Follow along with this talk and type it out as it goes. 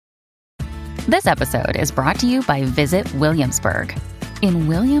This episode is brought to you by Visit Williamsburg. In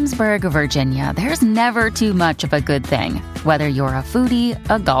Williamsburg, Virginia, there's never too much of a good thing. Whether you're a foodie,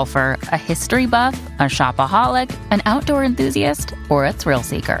 a golfer, a history buff, a shopaholic, an outdoor enthusiast, or a thrill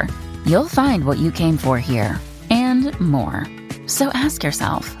seeker, you'll find what you came for here and more. So ask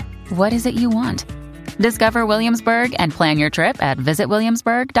yourself, what is it you want? Discover Williamsburg and plan your trip at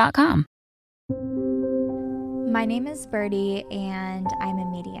visitwilliamsburg.com. My name is Birdie, and I'm a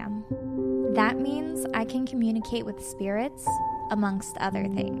medium. That means I can communicate with spirits, amongst other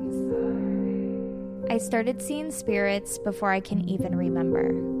things. I started seeing spirits before I can even remember.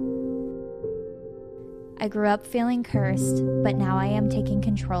 I grew up feeling cursed, but now I am taking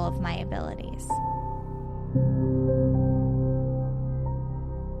control of my abilities.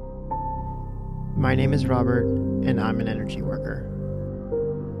 My name is Robert, and I'm an energy worker.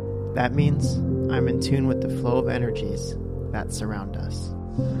 That means I'm in tune with the flow of energies that surround us.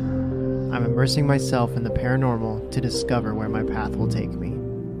 I'm immersing myself in the paranormal to discover where my path will take me.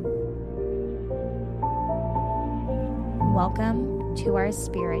 Welcome to our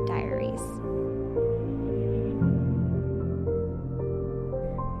Spirit Diaries.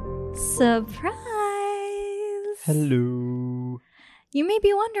 Surprise! Hello. You may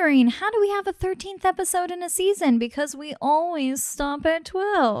be wondering, how do we have a 13th episode in a season? Because we always stop at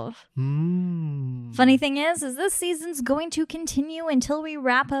 12. Funny thing is this season's going to continue until we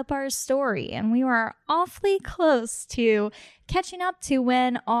wrap up our story. And we are awfully close to catching up to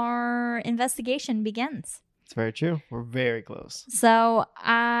when our investigation begins. It's very true. We're very close. So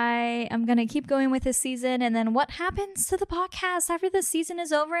I am going to keep going with this season. And then what happens to the podcast after the season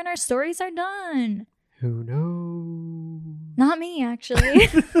is over and our stories are done? Who knows? Not me, actually.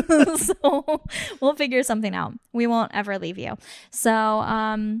 So we'll figure something out. We won't ever leave you. So,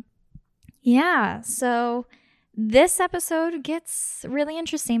 yeah. So this episode gets really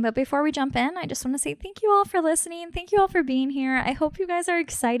interesting. But before we jump in, I just want to say thank you all for listening. Thank you all for being here. I hope you guys are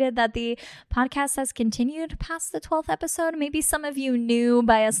excited that the podcast has continued past the 12th episode. Maybe some of you knew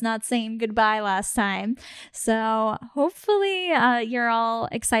by us not saying goodbye last time. So hopefully you're all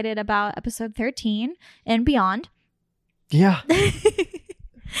excited about episode 13 and beyond. Yeah.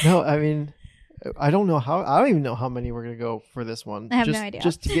 No, I mean, I don't even know how many we're going to go for this one. I have no idea.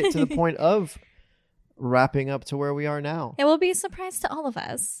 Just to get to the point of wrapping up to where we are now. It will be a surprise to all of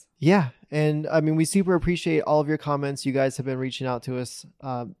us. Yeah. And I mean, we super appreciate all of your comments. You guys have been reaching out to us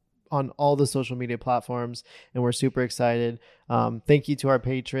on all the social media platforms, and we're super excited. Thank you to our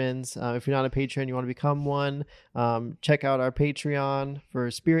patrons. If you're not a patron, you want to become one, check out our Patreon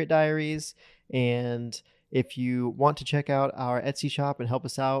for Spirit Diaries. And if you want to check out our Etsy shop and help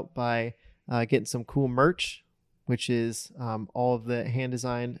us out by getting some cool merch, which is all of the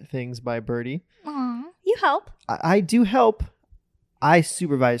hand-designed things by Birdie. Aw, you help. I do help. I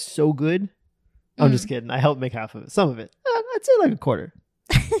supervise so good. I'm just kidding. I help make half of it. Some of it. I'd say like a quarter.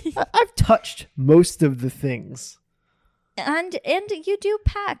 I've touched most of the things. And you do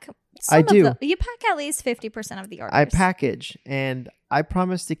pack. I do. You pack at least 50% of the orders. I package, and I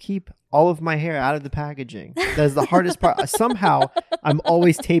promise to keep all of my hair out of the packaging. That's the hardest part. Somehow, I'm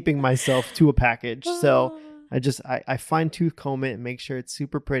always taping myself to a package. So I fine-tooth comb it and make sure it's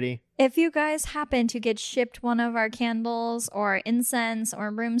super pretty. If you guys happen to get shipped one of our candles or incense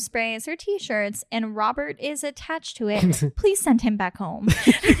or room sprays or t-shirts and Robert is attached to it, please send him back home.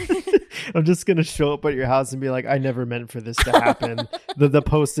 I'm just going to show up at your house and be like, I never meant for this to happen. The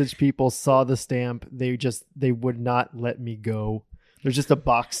postage people saw the stamp. They would not let me go. There's just a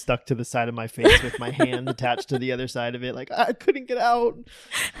box stuck to the side of my face with my hand attached to the other side of it. Like, I couldn't get out.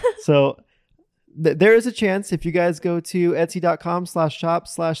 So there is a chance if you guys go to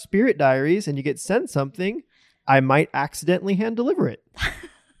etsy.com/shop/spirit diaries and you get sent something, I might accidentally hand deliver it.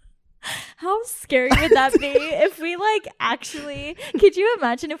 How scary would that be if we actually, could you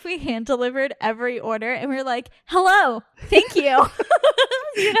imagine if we hand delivered every order and we're like, hello, thank you.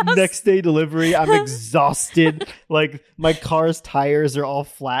 Next day delivery, I'm exhausted. Like my car's tires are all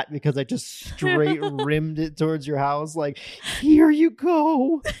flat because I just straight rimmed it towards your house. Like, here you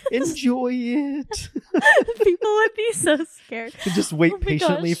go. Enjoy it. People would be so scared. You just wait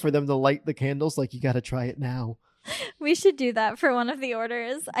patiently for them to light the candles. Like, you got to try it now. We should do that for one of the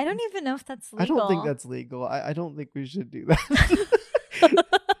orders. I don't even know if that's legal. I don't think that's legal. I don't think we should do that.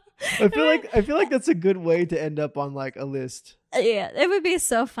 I feel like that's a good way to end up on like a list. Yeah, it would be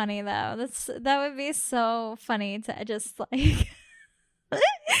so funny though. That would be so funny to just like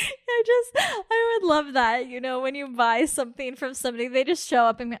I would love that, you know, when you buy something from somebody, they just show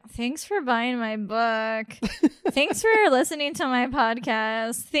up and go, thanks for buying my book. Thanks for listening to my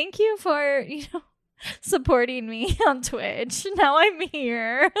podcast. Thank you for, you know, supporting me on Twitch. Now I'm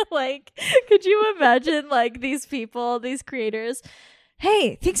here. Like, could you imagine like these people, these creators?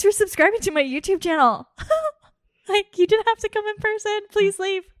 Hey, thanks for subscribing to my YouTube channel. Like, you didn't have to come in person. Please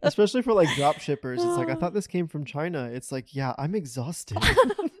leave. Especially for like drop shippers. It's like, I thought this came from China. It's like, yeah, I'm exhausted.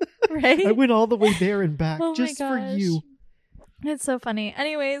 Right? I went all the way there and back Oh my just for gosh. you. It's so funny.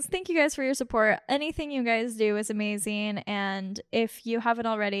 Anyways, thank you guys for your support. Anything you guys do is amazing. And if you haven't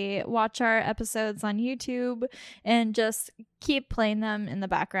already, watch our episodes on YouTube and just keep playing them in the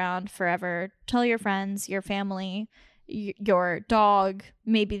background forever. Tell your friends, your family, your dog.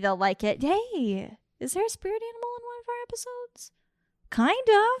 Maybe they'll like it. Hey, is there a spirit animal in one of our episodes? Kind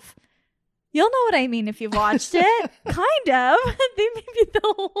of. You'll know what I mean if you've watched it. Kind of. Maybe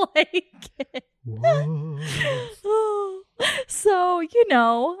they'll like it. So, yeah.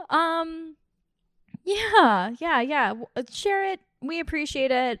 Share it. We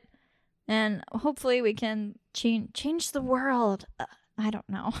appreciate it. And hopefully we can change the world. I don't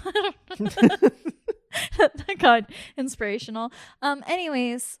know. That got inspirational.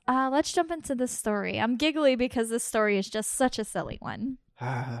 Anyways, let's jump into this story. I'm giggly because this story is just such a silly one.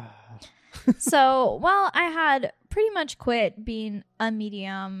 So, while I had pretty much quit being a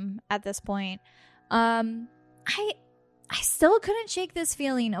medium at this point, I still couldn't shake this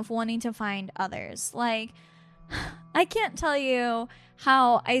feeling of wanting to find others. Like, I can't tell you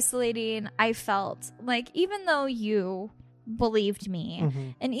how isolating I felt. Like, even though you believed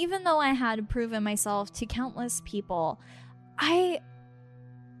me, and even though I had proven myself to countless people, I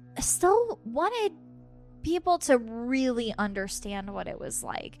still wanted people to really understand what it was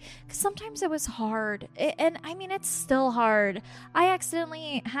like, because sometimes it was hard, and I mean, it's still hard. I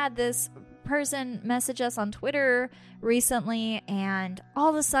accidentally had this person message us on Twitter recently, and all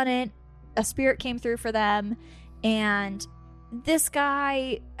of a sudden a spirit came through for them, and this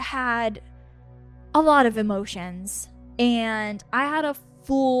guy had a lot of emotions, and I had a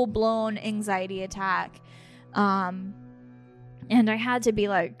full-blown anxiety attack. And I had to be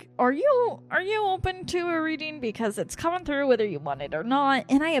like, are you open to a reading? Because it's coming through whether you want it or not.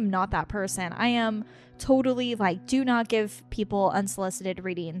 And I am not that person. I am totally like, do not give people unsolicited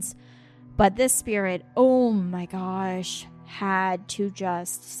readings. But this spirit, oh my gosh, had to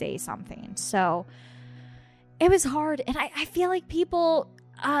just say something. So it was hard. And I feel like people,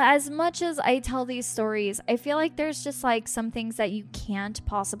 as much as I tell these stories, I feel like there's just like some things that you can't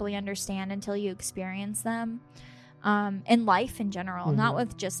possibly understand until you experience them. In life in general, not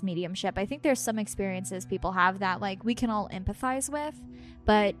with just mediumship. I think there's some experiences people have that like we can all empathize with,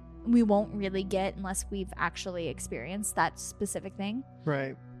 but we won't really get unless we've actually experienced that specific thing.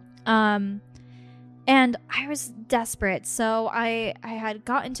 Right. And I was desperate, so I had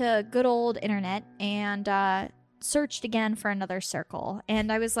got into good old internet and searched again for another circle,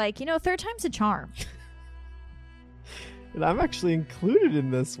 and I was like, third time's a charm. And I'm actually included in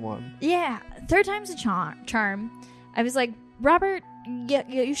this one. Yeah, third time's a charm. I was like, Robert,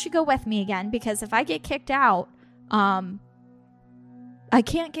 you should go with me again, because if I get kicked out, I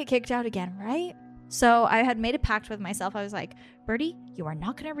can't get kicked out again, right? So I had made a pact with myself. I was like, Birdie, you are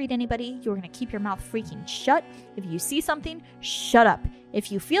not going to read anybody. You are going to keep your mouth freaking shut. If you see something, shut up.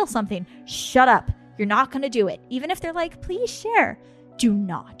 If you feel something, shut up. You're not going to do it. Even if they're like, please share. Do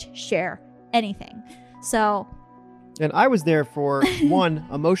not share anything. So... And I was there for, 1,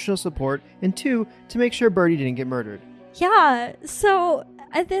 emotional support, and 2, to make sure Birdie didn't get murdered. Yeah. So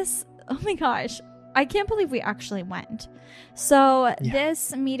oh my gosh, I can't believe we actually went. So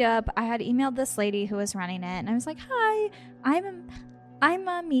this meetup, I had emailed this lady who was running it, and I was like, hi, I'm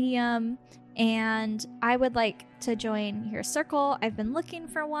a medium, and I would like to join your circle. I've been looking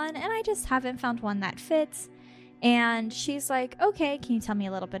for one, and I just haven't found one that fits. And she's like, okay, can you tell me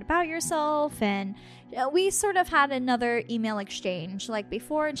a little bit about yourself? And we sort of had another email exchange like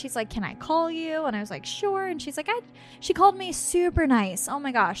before. And she's like, can I call you? And I was like, sure. And she's like, she called me super nice. Oh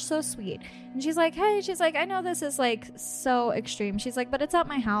my gosh, so sweet. And she's like, hey, I know this is like so extreme. She's like, but it's at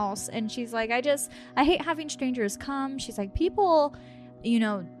my house. And she's like, I hate having strangers come. She's like, people,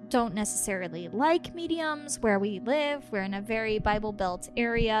 don't necessarily like mediums where we live. We're in a very Bible-built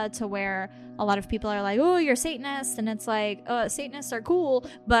area to where a lot of people are like, oh, you're Satanist. And it's like, Satanists are cool,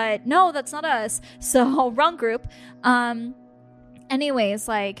 but no, that's not us. So wrong group. Anyways,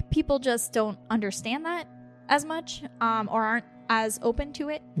 like people just don't understand that as much or aren't as open to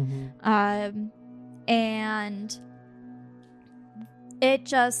it. And it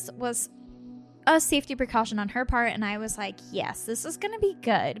just was a safety precaution on her part, and I was like, yes, this is gonna be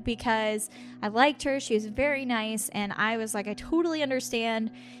good, because I liked her. She was very nice, and I was like, I totally understand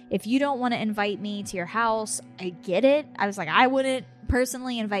if you don't want to invite me to your house. I get it. I was like, I wouldn't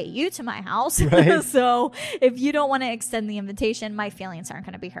personally invite you to my house. Right. So if you don't want to extend the invitation, my feelings aren't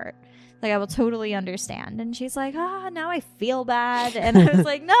going to be hurt. Like, I will totally understand. And she's like, now I feel bad. And I was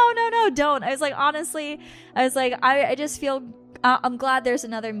like, no, don't. I was like, honestly, I just feel, I'm glad there's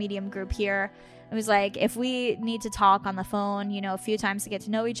another medium group here. I was like, if we need to talk on the phone, a few times to get to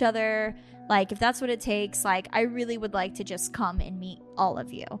know each other, like, if that's what it takes, like, I really would like to just come and meet all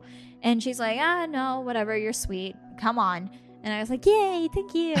of you. And she's like, no, whatever, you're sweet. Come on. And I was like, yay,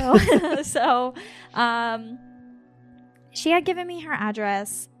 thank you. So, she had given me her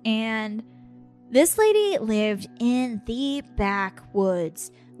address, and this lady lived in the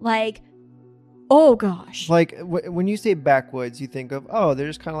backwoods. Like, oh gosh. Like, when you say backwoods, you think of, they're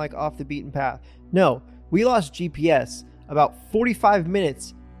just kind of like off the beaten path. No, we lost GPS about 45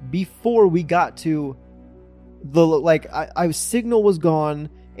 minutes before we got to signal was gone,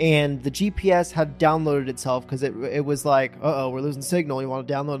 and the GPS had downloaded itself because it was like, we're losing signal. You want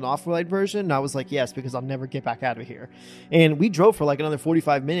to download an offline version? And I was like, yes, because I'll never get back out of here. And we drove for like another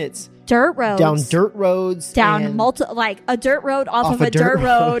 45 minutes. Dirt roads. Down dirt roads. Down a dirt road off of a dirt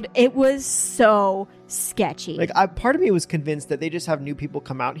road. It was so sketchy. Like, part of me was convinced that they just have new people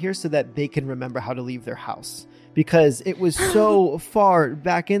come out here so that they can remember how to leave their house. Because it was so far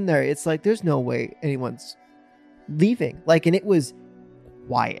back in there. It's like, there's no way anyone's leaving. Like, and it was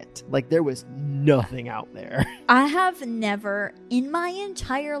quiet. Like, there was nothing out there. I have never in my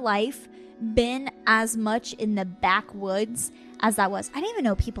entire life been as much in the backwoods as that was. I didn't even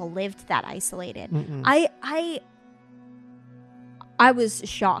know people lived that isolated. Mm-mm. I was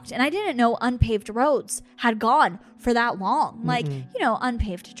shocked, and I didn't know unpaved roads had gone for that long. Like,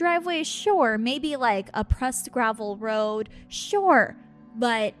 unpaved driveways, sure, maybe like a pressed gravel road, sure,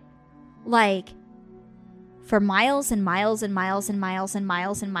 but like for miles and miles and miles and miles and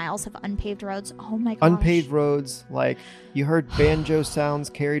miles and miles of unpaved roads. Oh my gosh. Unpaved roads, like you heard banjo sounds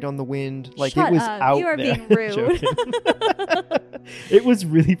carried on the wind. Like, Shut it was up. out You are there. being rude. It was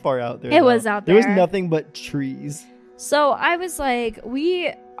really far out there. It was out There was there. nothing but trees. So I was like,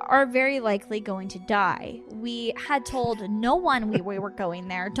 we are very likely going to die. We had told no one we were going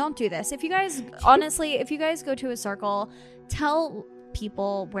there. Don't do this. If you guys go to a circle, tell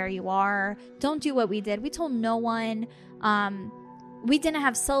people where you are. Don't do what we did. We told no one. We didn't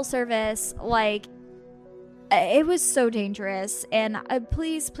have cell service. Like, it was so dangerous. And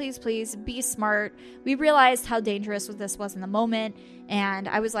please be smart. We realized how dangerous this was in the moment, and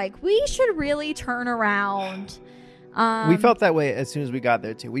I was like, we should really turn around. We felt that way as soon as we got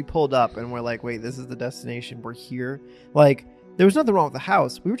there too. We pulled up and we're like, wait, this is the destination. We're here. Like, there was nothing wrong with the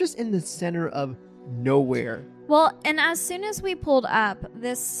house. We were just in the center of nowhere. Well, and as soon as we pulled up,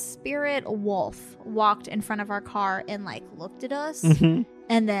 this spirit wolf walked in front of our car and like looked at us and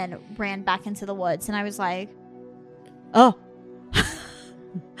then ran back into the woods. And I was like, oh,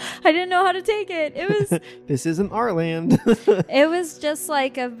 I didn't know how to take it. It was this isn't our land. It was just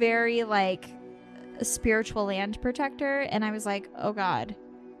like a very like a spiritual land protector. And I was like, oh God,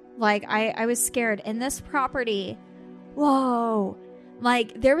 like I was scared. And this property, whoa,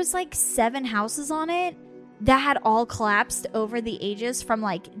 like there was like 7 houses on it that had all collapsed over the ages from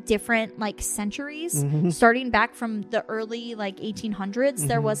like different like centuries, starting back from the early like 1800s.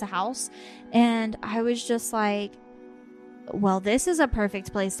 There was a house, and I was just like, well, this is a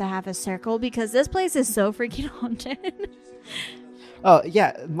perfect place to have a circle because this place is so freaking haunted.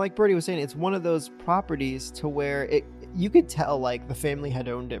 Yeah, like Brody was saying, it's one of those properties to where you could tell like the family had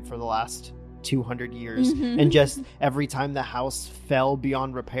owned it for the last 200 years, and just every time the house fell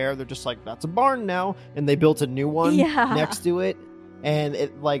beyond repair, they're just like, that's a barn now, and they built a new one next to it. And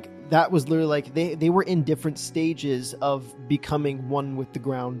it like that was literally like they were in different stages of becoming one with the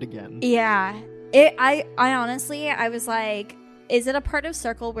ground again. Yeah, I honestly, I was like, is it a part of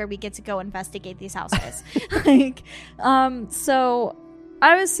Circle where we get to go investigate these houses? Like, so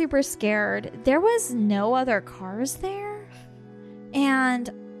I was super scared. There was no other cars there, and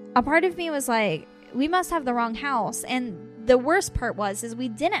a part of me was like, we must have the wrong house. And the worst part is we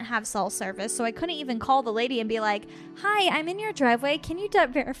didn't have cell service, so I couldn't even call the lady and be like, hi, I'm in your driveway. Can you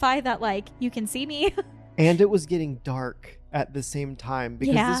verify that, like, you can see me? And it was getting dark at the same time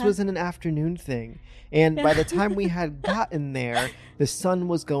because this wasn't an afternoon thing. And by the time we had gotten there, the sun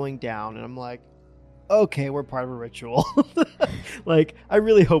was going down. And I'm like, okay, we're part of a ritual. Like, I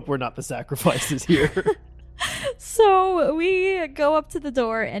really hope we're not the sacrifices here. So we go up to the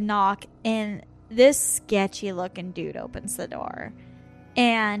door and knock, and this sketchy looking dude opens the door,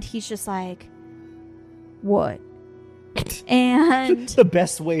 and he's just like, what? And the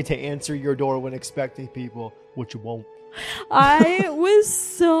best way to answer your door when expecting people, what you want. I was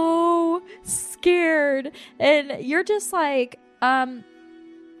so scared, and you're just like,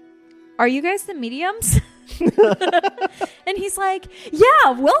 are you guys the mediums? And he's like,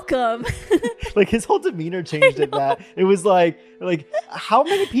 yeah, welcome. Like his whole demeanor changed at that. It was like how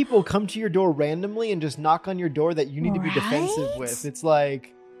many people come to your door randomly and just knock on your door that you need to be defensive with? It's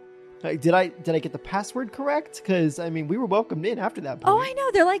like did I get the password correct? Because I mean, we were welcomed in after that point. Oh, I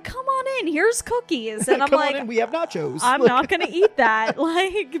know. They're like, come on in. Here's cookies, and I'm Come like, on in, we have nachos. I'm not gonna eat that.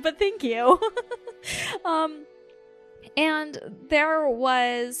 Like, but thank you. And there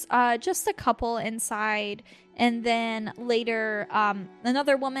was just a couple inside, and then later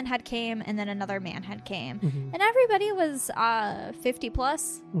another woman had came, and then another man had came, and everybody was 50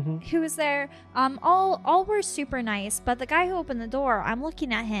 plus who was there. All were super nice, but the guy who opened the door, I'm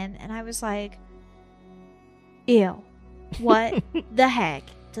looking at him, and I was like, ew, what the heck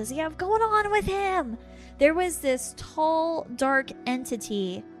does he have going on with him? There was this tall, dark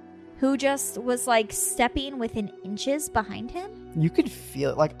entity who just was like stepping within inches behind him. You could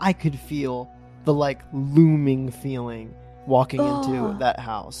feel it. Like I could feel the like looming feeling walking into that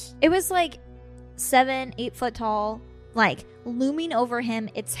house. It was like 7-8 foot tall, like looming over him.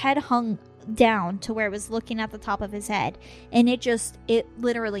 Its head hung down to where it was looking at the top of his head, and it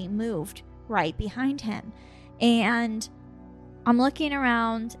literally moved right behind him. And I'm looking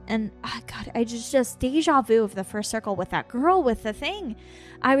around, and God, I just deja vu of the first circle with that girl with the thing.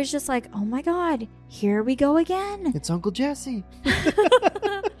 I was just like, oh my God, here we go again. It's Uncle Jesse.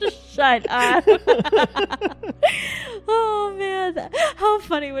 Shut up. Oh man, how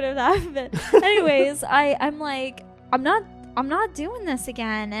funny would have that been? Anyways, I'm like, I'm not doing this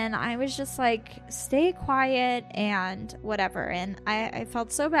again. And I was just like, stay quiet and whatever. And I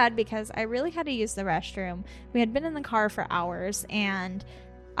felt so bad because I really had to use the restroom. We had been in the car for hours, and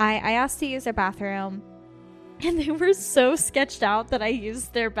I asked to use their bathroom, and they were so sketched out that I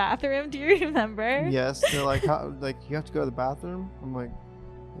used their bathroom. Do you remember? Yes. They're like, how, like, you have to go to the bathroom? I'm like,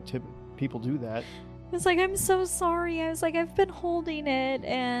 people do that. I was like, I'm so sorry. I was like, I've been holding it.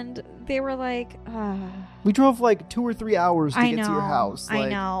 And they were like, we drove like 2 or 3 hours to get to your house.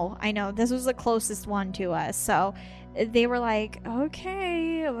 Like, I know. This was the closest one to us. So they were like,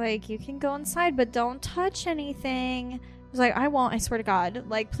 okay, like you can go inside, but don't touch anything. I was like, I won't, I swear to God.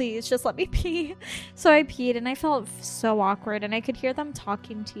 Like, please just let me pee. So I peed, and I felt so awkward, and I could hear them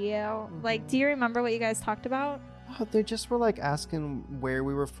talking to you. Like, do you remember what you guys talked about? They just were like asking where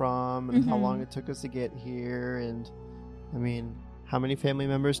we were from and how long it took us to get here, and I mean, how many family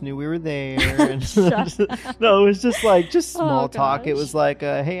members knew we were there. And no, it was just like small talk. It was like,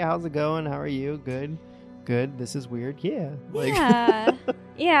 hey, how's it going? How are you? Good. This is weird. Yeah. Like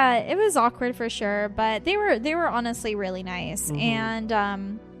yeah, it was awkward for sure, but they were honestly really nice.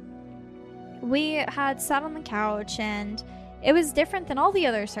 And we had sat on the couch, and it was different than all the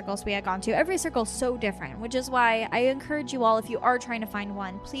other circles we had gone to. Every circle's so different, which is why I encourage you all, if you are trying to find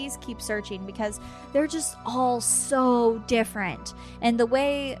one, please keep searching, because they're just all so different. And the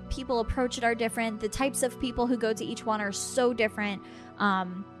way people approach it are different. The types of people who go to each one are so different.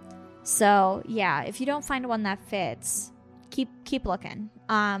 So yeah, if you don't find one that fits, keep looking.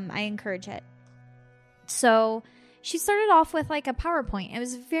 I encourage it. So she started off with like a PowerPoint. It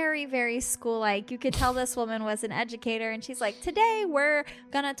was very, very school-like. You could tell this woman was an educator, and she's like, today we're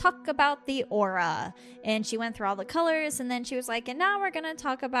going to talk about the aura. And she went through all the colors, and then she was like, and now we're going to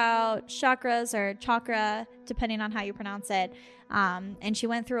talk about chakras, or chakra, depending on how you pronounce it. And she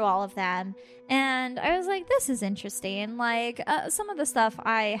went through all of them. And I was like, this is interesting. Like, some of the stuff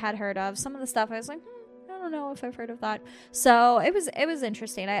I had heard of, some of the stuff I was like, I don't know if I've heard of that. So it was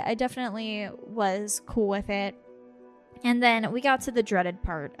interesting. I definitely was cool with it. And then we got to the dreaded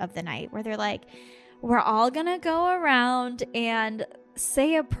part of the night where they're like, we're all going to go around and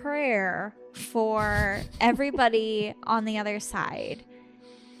say a prayer for everybody on the other side.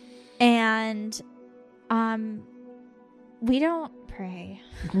 And we don't pray.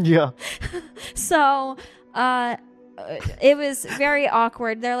 Yeah. So it was very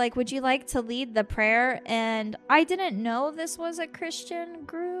awkward. They're like, would you like to lead the prayer? And I didn't know this was a Christian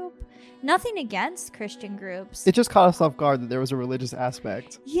group. Nothing against Christian groups. It just caught us off guard that there was a religious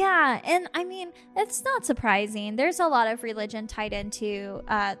aspect. Yeah, and I mean, it's not surprising. There's a lot of religion tied into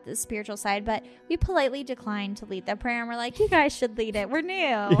the spiritual side, but we politely declined to lead the prayer, and we're like, you guys should lead it. We're new.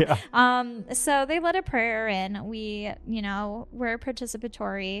 Yeah. So they led a prayer in. We, were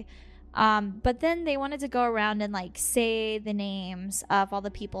participatory. But then they wanted to go around and like say the names of all the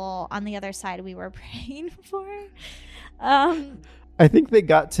people on the other side we were praying for. I think they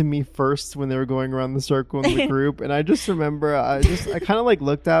got to me first when they were going around the circle in the group, and I just remember I kind of like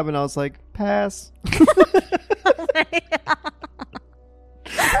looked up and I was like, pass. You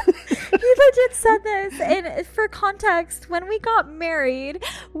Bridget said this, and for context, when we got married,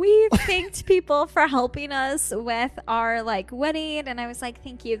 we thanked people for helping us with our like wedding, and I was like,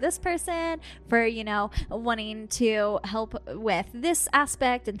 thank you this person for, you know, wanting to help with this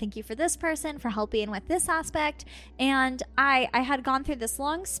aspect, and thank you for this person for helping with this aspect. And I had gone through this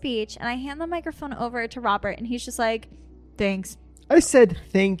long speech, and I hand the microphone over to Robert, and he's just like, thanks. I said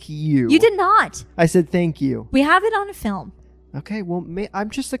thank you. You did not. I said thank you. We have it on film. Okay, well, I'm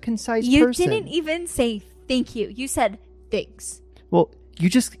just a concise You person. didn't even say thank you. You said thanks. Well,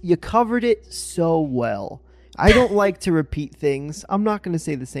 you covered it so well. I don't like to repeat things. I'm not going to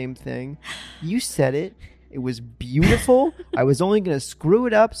say the same thing. You said it. It was beautiful. I was only going to screw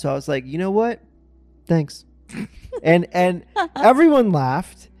it up, so I was like, you know what? Thanks. And everyone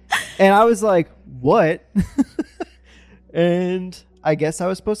laughed, and I was like, what? And I guess I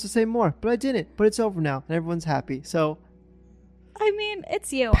was supposed to say more, but I didn't. But it's over now, and everyone's happy. So, I mean,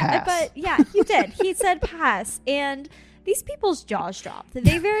 it's you. Pass. But yeah, you did. He said pass. And these people's jaws dropped.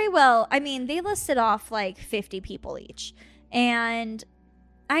 They very well, I mean, they listed off like 50 people each. And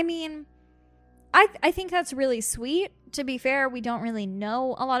I mean, I think that's really sweet. To be fair, we don't really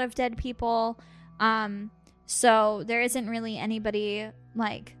know a lot of dead people. So there isn't really anybody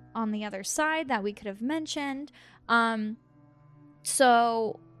like on the other side that we could have mentioned.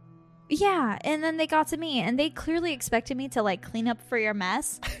 So yeah, and then they got to me, and they clearly expected me to like clean up for your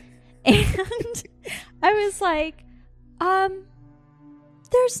mess. And I was like,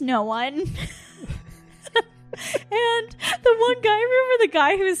 there's no one. And the one guy, remember the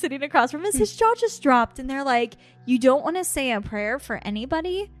guy who was sitting across from us, his jaw just dropped, and they're like, you don't want to say a prayer for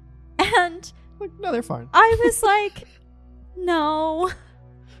anybody? And no, they're fine. I was like, no.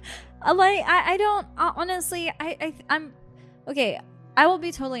 Like, I don't, honestly, I'm, okay, I will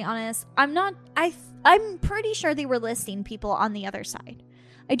be totally honest. I'm pretty sure they were listing people on the other side.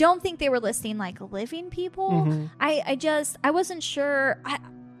 I don't think they were listing, like, living people. Mm-hmm. I wasn't sure.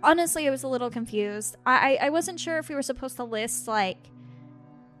 Honestly, I was a little confused. I wasn't sure if we were supposed to list, like,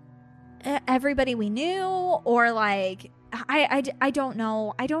 everybody we knew, or, like, I don't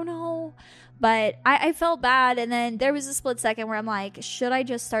know. I don't know. But I felt bad, and then there was a split second where I'm like, should I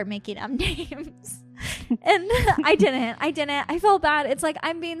just start making up names? And I didn't. I felt bad. It's like,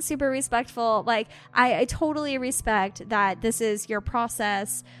 I'm being super respectful. Like, I totally respect that this is your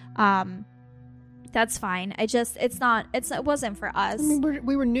process. That's fine. It wasn't for us. I mean,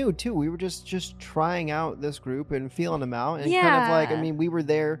 we were new too. We were just trying out this group and feeling them out, and Yeah. kind of like, I mean, we were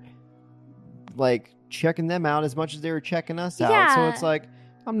there, like, checking them out as much as they were checking us out. Yeah. So it's like,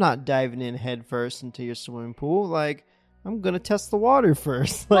 I'm not diving in head first into your swimming pool. Like, I'm gonna test the water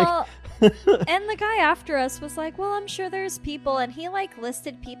first. Like, Well, and the guy after us was like, well, I'm sure there's people, and he like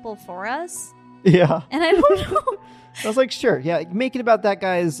listed people for us. yeah. And I don't know. I was like, sure, yeah, make it about that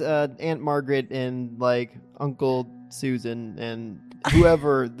guy's Aunt Margaret and like Uncle Susan and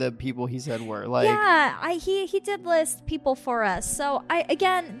whoever the people he said were. Like, Yeah, he did list people for us. So I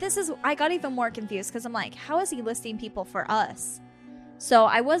got even more confused because I'm like, how is he listing people for us? So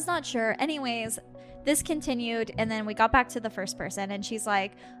I was not sure. Anyways, this continued, and then we got back to the first person, and she's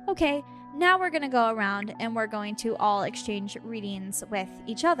like, okay, now we're going to go around and we're going to all exchange readings with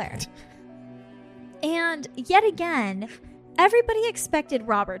each other. And yet again, everybody expected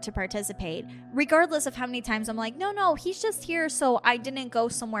Robert to participate, regardless of how many times I'm like, no, he's just here so I didn't go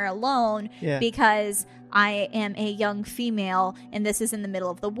somewhere alone because I am a young female and this is in the middle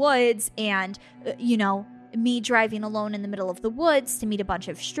of the woods, and, me driving alone in the middle of the woods to meet a bunch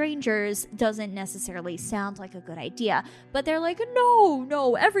of strangers doesn't necessarily sound like a good idea. But they're like,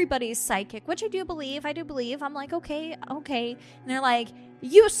 no, everybody's psychic, which I do believe. I'm like, okay. And they're like,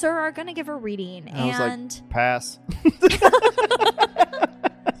 you, sir, are going to give a reading. I was like, pass.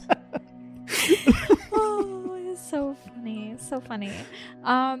 Oh, it's so funny.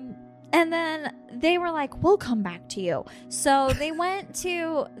 And then they were like, we'll come back to you. So they went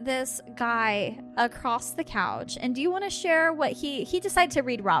to this guy across the couch. And do you want to share what he decided to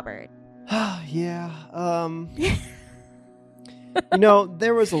read Robert? Yeah.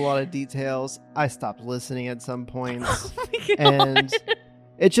 There was a lot of details. I stopped listening at some points. Oh my God. And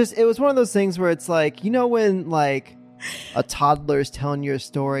it was one of those things where it's like, when like a toddler is telling you a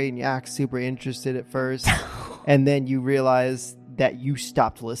story and you act super interested at first, and then you realize that you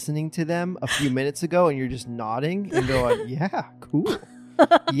stopped listening to them a few minutes ago and you're just nodding and going, yeah, cool.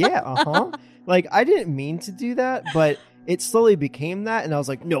 Yeah, uh-huh. Like, I didn't mean to do that, but it slowly became that, and I was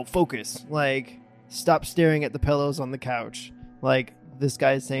like, no, focus. Like, stop staring at the pillows on the couch. Like, this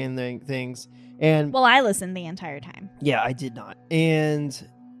guy's saying things. And Well, I listened the entire time. yeah, I did not. And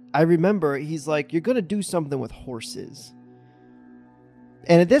I remember he's like, you're going to do something with horses.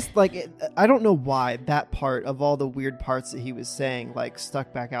 And this, like, I don't know why that part of all the weird parts that he was saying, like,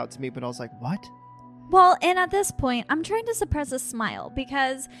 stuck back out to me. But I was like, what? Well, and at this point, I'm trying to suppress a smile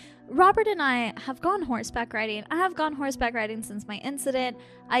because Robert and I have gone horseback riding. I have gone horseback riding since my incident.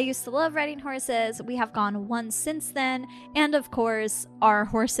 I used to love riding horses. We have gone once since then. And of course, our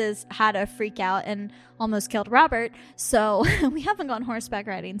horses had a freak out and almost killed Robert. So we haven't gone horseback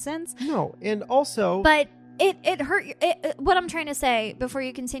riding since. No. And also... But it hurt. What I'm trying to say before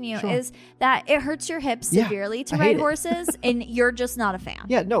you continue is that it hurts your hips severely to ride horses, and you're just not a fan.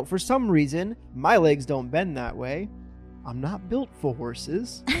 Yeah, no, for some reason, my legs don't bend that way. I'm not built for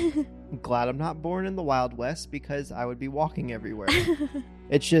horses. I'm glad I'm not born in the Wild West because I would be walking everywhere.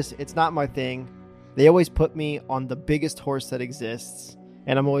 It's not my thing. They always put me on the biggest horse that exists.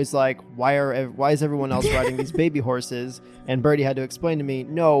 And I'm always like, why is everyone else riding these baby horses? And Birdie had to explain to me,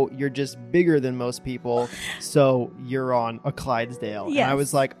 no, you're just bigger than most people, so you're on a Clydesdale. Yes. And I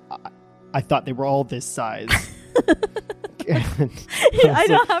was like, I thought they were all this size. I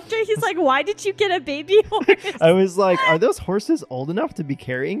know. After he's like, why did you get a baby horse? I was like, are those horses old enough to be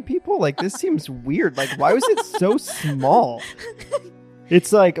carrying people? Like, this seems weird. Like, why was it so small?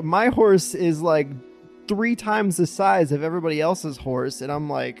 It's like, my horse is like 3 times the size of everybody else's horse, and I'm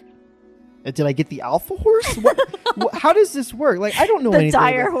like, did I get the alpha horse? How does this work? Like, I don't know anything. The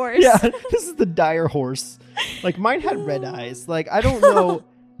dire horse. Yeah, this is the dire horse. Like, mine had red eyes. Like, I don't know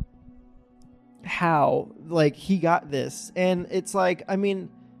how, like, he got this. And it's like, I mean,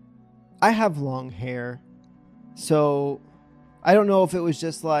 I have long hair, so I don't know if it was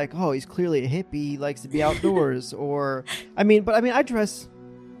just like, oh, he's clearly a hippie, he likes to be outdoors, or, I mean, I dress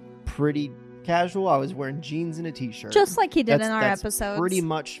pretty casual. I was wearing jeans and a t-shirt. Just like he did in our episodes. Pretty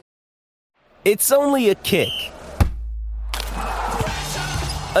much. It's only a kick.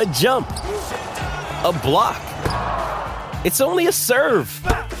 A jump. A block. It's only a serve.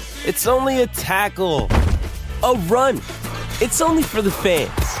 It's only a tackle. A run. It's only for the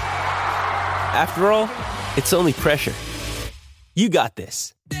fans. After all, it's only pressure. You got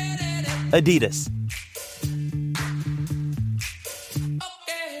this. Adidas.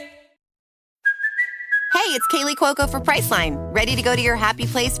 Hey, it's Kaylee Cuoco for Priceline. Ready to go to your happy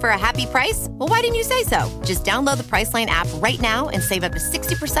place for a happy price? Well, why didn't you say so? Just download the Priceline app right now and save up to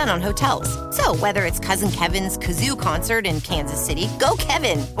 60% on hotels. So whether it's Cousin Kevin's Kazoo Concert in Kansas City, go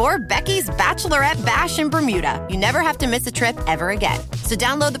Kevin, or Becky's Bachelorette Bash in Bermuda, you never have to miss a trip ever again. So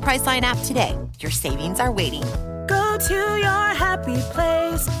download the Priceline app today. Your savings are waiting. Go to your happy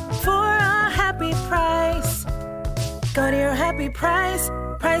place for a happy price. Go to your happy price,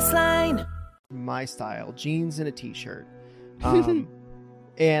 Priceline. My style, jeans and a t-shirt.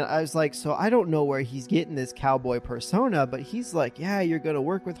 And I was like, so I don't know where he's getting this cowboy persona, but he's like, yeah, you're going to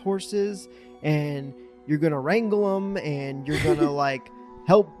work with horses and you're going to wrangle them and you're going to like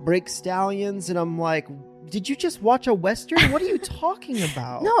help break stallions. And I'm like, did you just watch a Western? What are you talking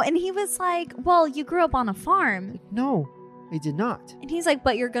about? No, and he was like, well, you grew up on a farm. No, I did not. And he's like,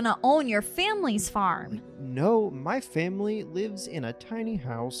 but you're going to own your family's farm. No, my family lives in a tiny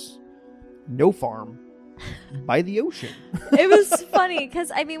house. No farm. By the ocean. It was funny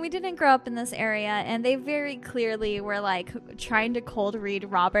because, I mean, we didn't grow up in this area, and they very clearly were, like, trying to cold read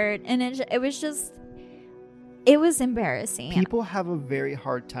Robert, and it was embarrassing. People have a very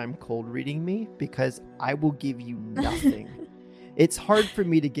hard time cold reading me because I will give you nothing. It's hard for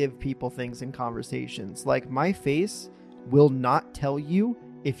me to give people things in conversations. Like, my face will not tell you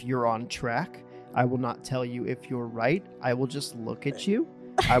if you're on track. I will not tell you if you're right. I will just look at you.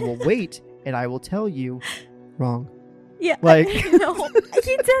 I will wait. And I will tell you, wrong. Yeah, like no,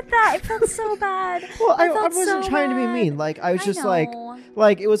 he did that. It felt so bad. Well, I wasn't trying to be mean. Like I was just like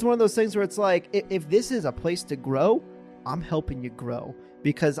it was one of those things where it's like, if this is a place to grow, I'm helping you grow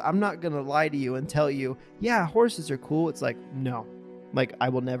because I'm not gonna lie to you and tell you, yeah, horses are cool. It's like, no, like I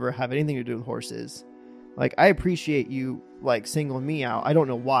will never have anything to do with horses. Like I appreciate you like singling me out. I don't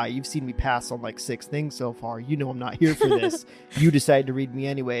know why. You've seen me pass on like 6 things so far. You know I'm not here for this. You decided to read me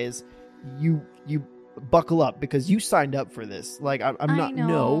anyways. You buckle up because you signed up for this. Like I'm not.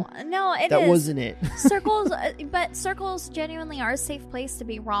 No, that wasn't it. But circles genuinely are a safe place to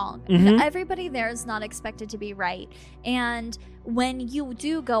be wrong. Mm-hmm. Everybody there is not expected to be right. And when you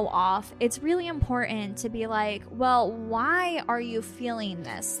do go off, it's really important to be like, well, why are you feeling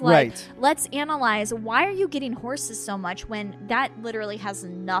this? Like, right. Let's analyze, why are you getting horses so much when that literally has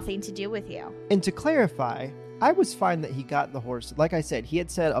nothing to do with you? And to clarify, I was fine that he got the horse. Like I said, he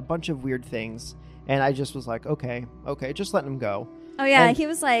had said a bunch of weird things, and I just was like, okay, just letting him go. Oh, yeah. And- He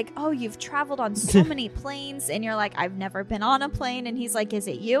was like, oh, you've traveled on so many planes. And you're like, I've never been on a plane. And he's like, is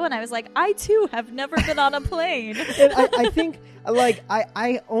it you? And I was like, I, too, have never been on a plane. And I think, like,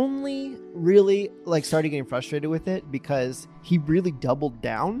 I only really, like, started getting frustrated with it because he really doubled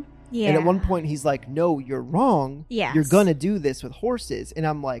down. Yeah. And at one point, he's like, no, you're wrong. Yes. You're going to do this with horses. And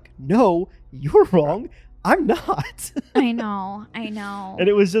I'm like, no, you're wrong. I'm not. I know. And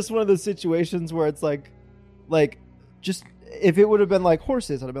it was just one of those situations where it's like, just if it would have been like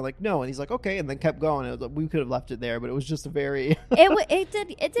horses, I'd have been like, no. And he's like, okay. And then kept going. It was like, we could have left it there, but it was just a very, It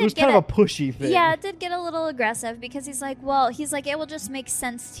did it was kind of a pushy thing. Yeah, it did get a little aggressive because he's like, it will just make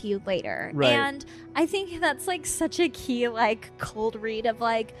sense to you later. Right. And I think that's like such a key, like, cold read of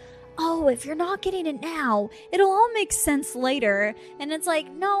like, oh, if you're not getting it now, it'll all make sense later. And it's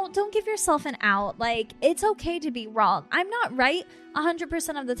like, no, don't give yourself an out. Like, it's okay to be wrong. I'm not right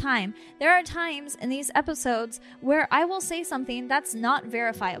 100% of the time. There are times in these episodes where I will say something that's not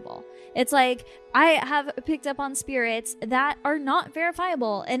verifiable. It's like, I have picked up on spirits that are not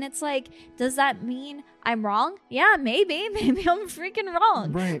verifiable. And it's like, does that mean I'm wrong? Yeah, maybe. Maybe I'm freaking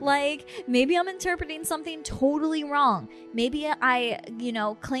wrong. Right. Like, maybe I'm interpreting something totally wrong. Maybe I,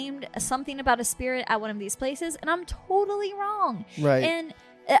 claimed something about a spirit at one of these places and I'm totally wrong. Right. And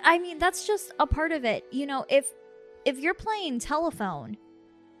I mean, that's just a part of it. If you're playing telephone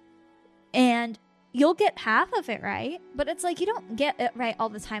and you'll get half of it right, but it's like you don't get it right all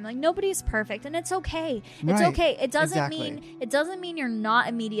the time. Like, nobody's perfect and it's okay. It's Right. okay. It doesn't Exactly. mean you're not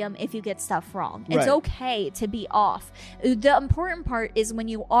a medium if you get stuff wrong. It's Right. okay to be off. The important part is when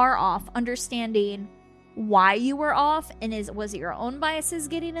you are off, understanding why you were off, and was it your own biases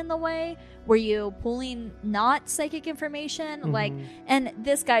getting in the way? Were you pulling not psychic information? Like, and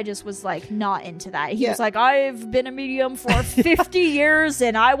this guy just was like not into that. He Yeah. was like, I've been a medium for 50 years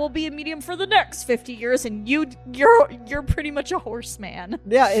and I will be a medium for the next 50 years and you're pretty much a horseman.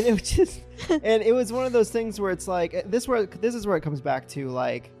 Yeah, and it was just, and it was one of those things where it's like, this is where it comes back to,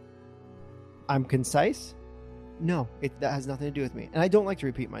 like, I'm concise. No, that has nothing to do with me, and I don't like to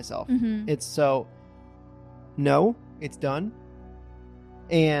repeat myself. Mhm. It's so, no, it's done,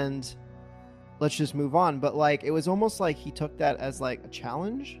 and let's just move on. But like, it was almost like he took that as like a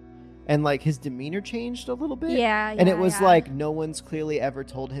challenge, and like his demeanor changed a little bit. Yeah, and it was yeah. like no one's clearly ever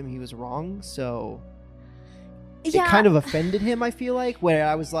told him he was wrong, so. Yeah. It kind of offended him, I feel like, where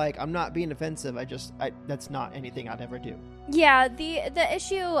I was like, I'm not being offensive. That's not anything I'd ever do. Yeah, the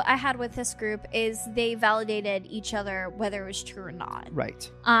issue I had with this group is they validated each other whether it was true or not. Right.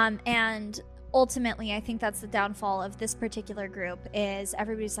 And ultimately, I think that's the downfall of this particular group is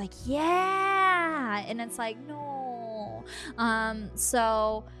everybody's like, yeah, and it's like, no.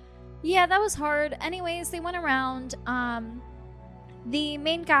 So yeah, that was hard. Anyways, they went around. The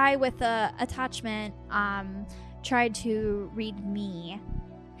main guy with the attachment tried to read me.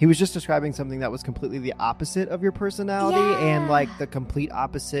 He was just describing something that was completely the opposite of your personality, and like the complete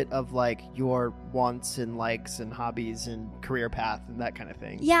opposite of like your wants and likes and hobbies and career path and that kind of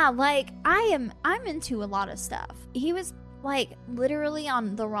thing. Yeah, like I'm into a lot of stuff. He was like literally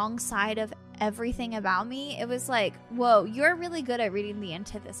on the wrong side of everything about me. It was like, whoa, you're really good at reading the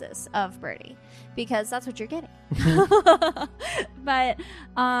antithesis of Birdie, because that's what you're getting. But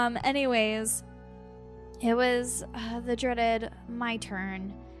anyways, it was the dreaded my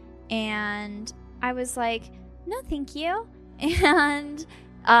turn, and I was like, no thank you. And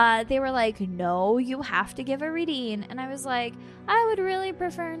they were like, no, you have to give a reading. And I was like, I would really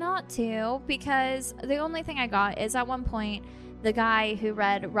prefer not to, because the only thing I got is at one point the guy who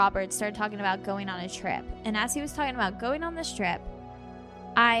read Robert started talking about going on a trip. And as he was talking about going on this trip,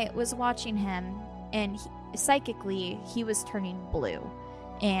 I was watching him, and psychically he was turning blue,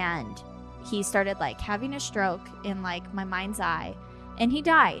 and he started like having a stroke in like my mind's eye, and he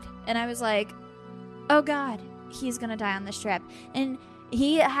died. And I was like, oh God, he's gonna die on this trip. And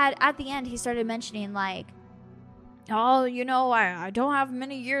he had, at the end, he started mentioning like, oh, I don't have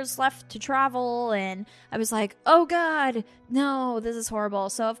many years left to travel. And I was like, oh God, no, this is horrible.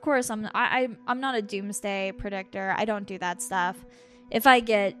 So of course I'm not a doomsday predictor. I don't do that stuff. If I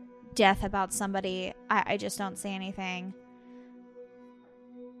get death about somebody, I just don't say anything.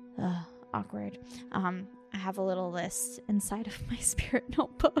 Awkward. I have a little list inside of my spirit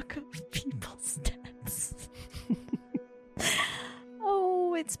notebook of people's deaths.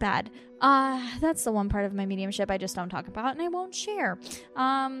 Oh, it's bad. That's the one part of my mediumship I just don't talk about and I won't share.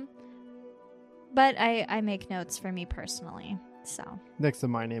 But I make notes for me personally. So Next to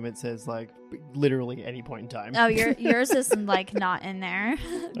my name, it says like literally any point in time. oh, yours is like not in there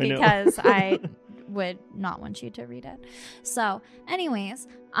I know. because I would not want you to read it. So, anyways,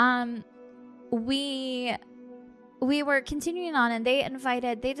 we we were continuing on, and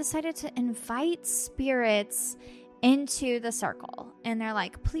they decided to invite spirits into the circle. And they're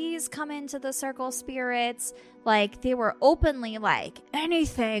like, please come into the circle, spirits. Like, they were openly like,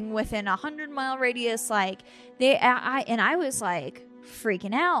 anything within 100-mile radius. Like, I was like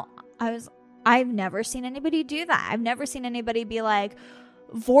freaking out. I've never seen anybody do that. I've never seen anybody be like,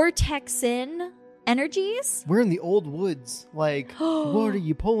 vortex in energies. We're in the old woods. Like, what are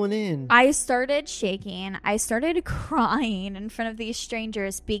you pulling in? I started shaking. I started crying in front of these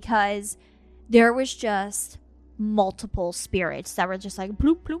strangers because there was just multiple spirits that were just like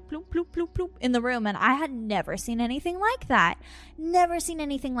bloop, bloop, bloop, bloop, bloop, bloop in the room. And I had never seen anything like that. And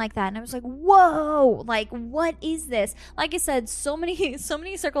I was like, whoa, like, what is this? Like I said, so many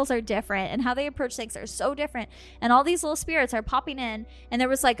circles are different, and how they approach things are so different. And all these little spirits are popping in. And there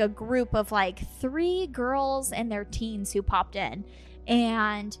was like a group of like 3 girls and their teens who popped in,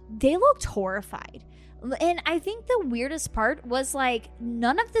 and they looked horrified. And I think the weirdest part was like,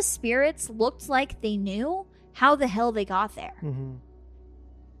 none of the spirits looked like they knew how the hell they got there. Mm-hmm.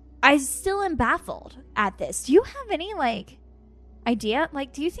 I still am baffled at this. Do you have any like idea?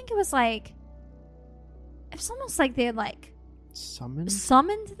 Like, do you think it was like, it's almost like they had like summoned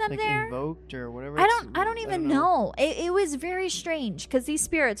them like there, invoked or whatever? I don't even know. It was very strange because these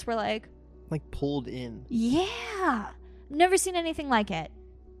spirits were like pulled in. Yeah, never seen anything like it.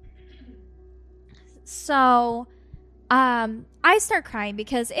 So I start crying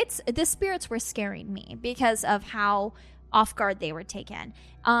because the spirits were scaring me because of how off guard they were taken.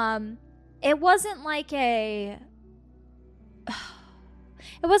 It wasn't like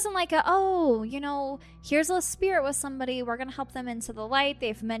oh, you know, here's a spirit with somebody, we're gonna help them into the light,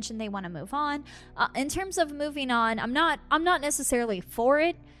 they've mentioned they want to move on. In terms of moving on, I'm not necessarily for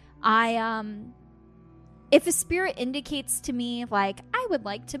it. If a spirit indicates to me like I would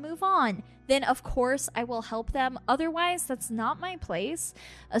like to move on, then of course I will help them. Otherwise, that's not my place.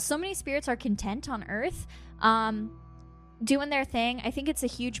 So many spirits are content on Earth, doing their thing. I think it's a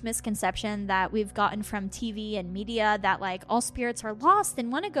huge misconception that we've gotten from TV and media that like all spirits are lost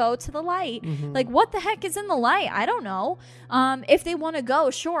and want to go to the light. Mm-hmm. Like, what the heck is in the light? I don't know. If they want to go,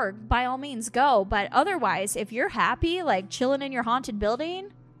 sure, by all means go. But otherwise, if you're happy, like chilling in your haunted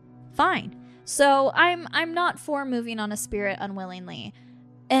building, fine. So I'm not for moving on a spirit unwillingly.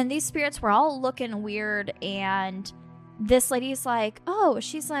 And these spirits were all looking weird, and this lady's like, oh,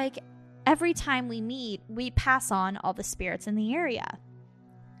 she's like, every time we meet, we pass on all the spirits in the area.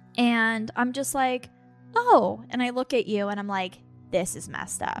 And I'm just like, oh, and I look at you and I'm like, this is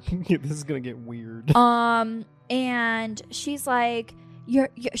messed up. This is gonna get weird. And she's like,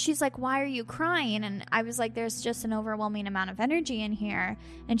 she's like, why are you crying? And I was like, there's just an overwhelming amount of energy in here.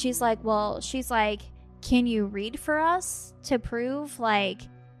 And she's like, can you read for us to prove like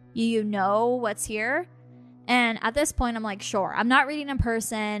you know what's here? And at this point I'm like, sure. I'm not reading in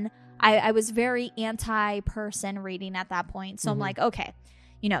person. I was very anti-person reading at that point. So I'm like, okay,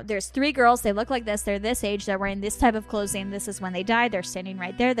 you know, there's 3 girls. They look like this. They're this age. They're wearing this type of clothing. This is when they died. They're standing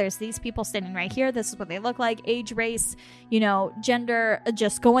right there. There's these people standing right here. This is what they look like. Age, race, you know, gender,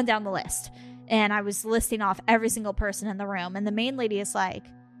 just going down the list. And I was listing off every single person in the room. And the main lady is like,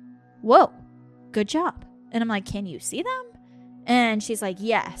 whoa, good job. And I'm like, can you see them? And she's like,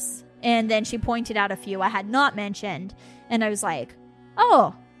 yes. And then she pointed out a few I had not mentioned. And I was like,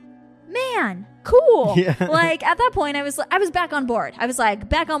 oh, man, cool. Yeah. Like at that point I was back on board. I was like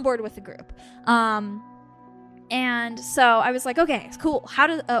back on board with the group. And so I was like, okay, cool.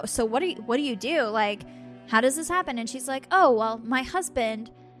 So what do you do? Like, how does this happen? And she's like, oh, well, my husband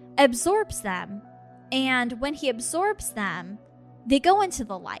absorbs them. And when he absorbs them, they go into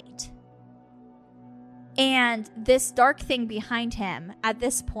the light. And this dark thing behind him at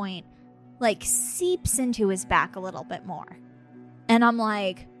this point like seeps into his back a little bit more. And I'm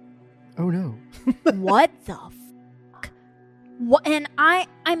like, oh no. What the fuck? What? And I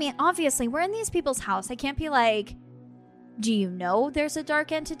mean, obviously we're in these people's house. I can't be like, do you know there's a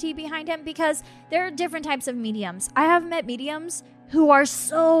dark entity behind him? Because there are different types of mediums. I have met mediums who are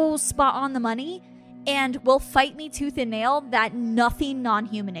so spot on the money and will fight me tooth and nail that nothing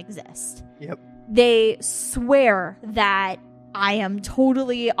non-human exists. Yep. They swear that I am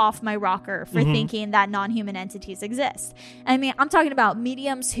totally off my rocker for thinking that non-human entities exist. I mean, I'm talking about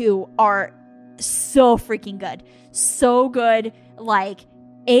mediums who are so freaking good. So good, like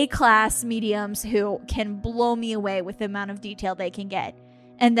A-class mediums who can blow me away with the amount of detail they can get.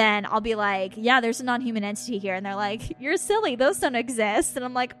 And then I'll be like, yeah, there's a non-human entity here. And they're like, you're silly. Those don't exist. And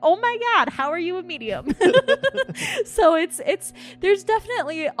I'm like, oh my God, how are you a medium? So there's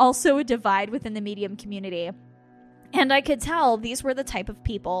definitely also a divide within the medium community. And I could tell these were the type of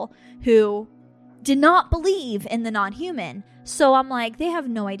people who did not believe in the non-human. So I'm like, they have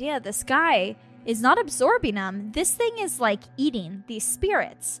no idea. This guy is not absorbing them. This thing is like eating these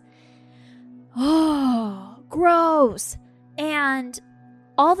spirits. Oh, gross. And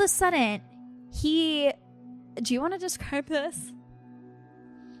all of a sudden, do you want to describe this?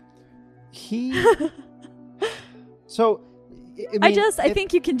 So, I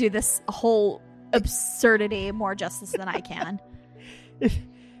think you can do this whole absurdity more justice than I can.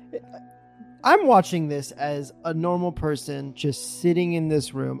 I'm watching this as a normal person just sitting in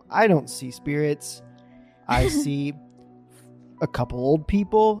this room. I don't see spirits. I see a couple old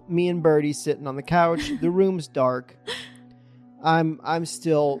people, me and Birdie sitting on the couch. The room's dark. I'm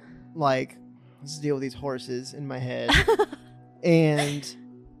still like, let's deal with these horses in my head. And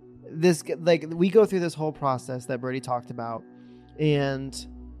this, like, we go through this whole process that Birdie talked about. And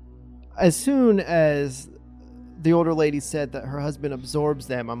as soon as the older lady said that her husband absorbs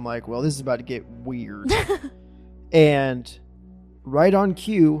them, I'm like, well, this is about to get weird. And right on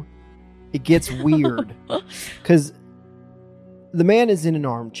cue, it gets weird. Because the man is in an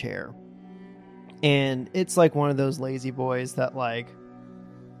armchair. And it's like one of those lazy boys that like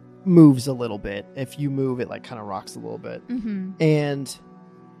moves a little bit. If you move, it like kind of rocks a little bit. Mm-hmm. And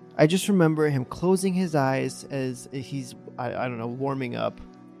I just remember him closing his eyes as he's, I don't know, warming up.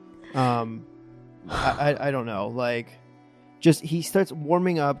 I don't know, like, just he starts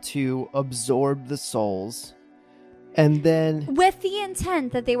warming up to absorb the souls, and then with the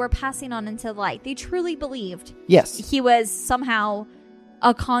intent that they were passing on into light. They truly believed yes, he was somehow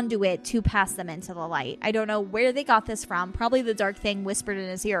a conduit to pass them into the light. I don't know where they got this from. Probably the dark thing whispered in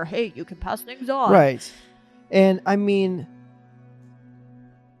his ear, hey, you can pass things on. Right. And I mean,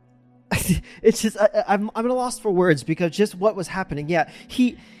 it's just I'm at a loss for words because just what was happening. Yeah,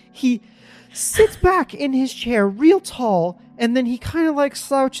 he sits back in his chair real tall, and then he kind of like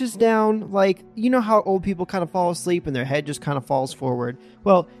slouches down, like, you know how old people kind of fall asleep and their head just kind of falls forward.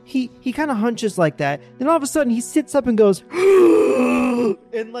 Well, he kind of hunches like that. Then all of a sudden he sits up and goes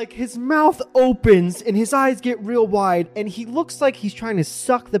and like his mouth opens and his eyes get real wide, and he looks like he's trying to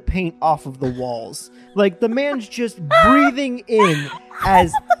suck the paint off of the walls. Like the man's just breathing in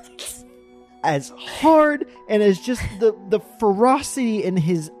as hard, and as just the ferocity in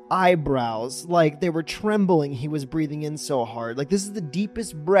his eyebrows, like they were trembling. He was breathing in so hard. Like this is the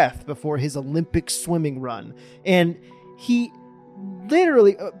deepest breath before his Olympic swimming run. And he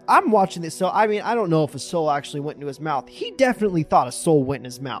literally, I'm watching this, so I mean, I don't know if a soul actually went into his mouth. He definitely thought a soul went in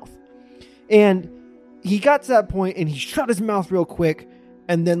his mouth. And he got to that point and he shut his mouth real quick,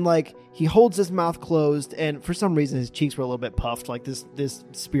 and then like he holds his mouth closed, and for some reason his cheeks were a little bit puffed, like this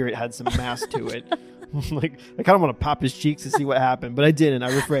spirit had some mass to it. Like I kind of want to pop his cheeks to see what happened, but I didn't.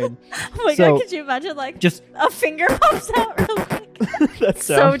 I refrained. Oh my god! Could you imagine like just a finger pops out real quick? That's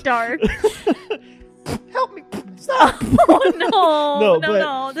so dark. Help me! Stop! Oh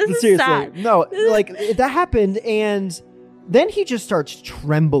no! This is seriously, sad. No, like that happened, and then he just starts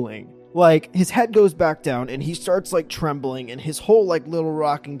trembling. Like his head goes back down, and he starts like trembling, and his whole like little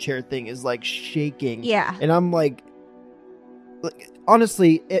rocking chair thing is like shaking. Yeah, and I'm like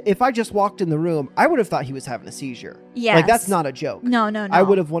honestly, if I just walked in the room, I would have thought he was having a seizure. Yes. Like, that's not a joke. No. I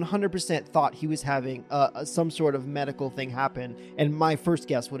would have 100% thought he was having some sort of medical thing happen, and my first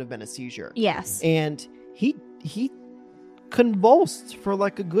guess would have been a seizure. Yes. And he convulsed for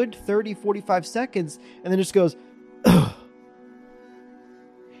like a good 30, 45 seconds, and then just goes, ugh.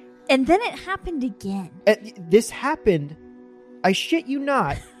 And then it happened again. This happened, I shit you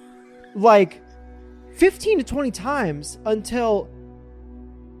not, like 15 to 20 times until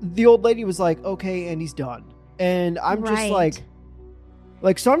the old lady was like, okay, and he's done. And I'm just like,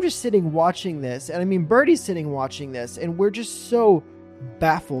 so I'm just sitting watching this. And I mean, Birdie's sitting watching this, and we're just so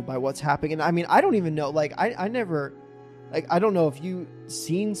baffled by what's happening. And I mean, I don't even know, like, I never, like, I don't know if you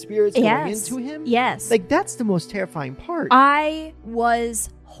seen spirits going into him. Yes. Like, that's the most terrifying part. I was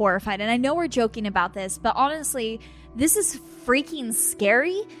horrified. And I know we're joking about this, but honestly, this is freaking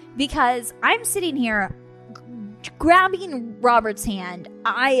scary because I'm sitting here grabbing Robert's hand.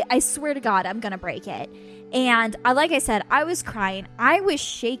 I swear to God, I'm going to break it. And like I said, I was crying. I was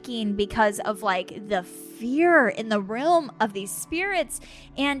shaking because of like the fear in the room of these spirits.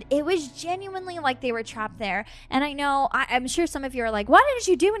 And it was genuinely like they were trapped there. And I know, I'm sure some of you are like, why didn't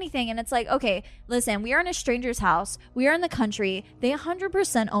you do anything? And it's like, okay, listen, we are in a stranger's house. We are in the country. They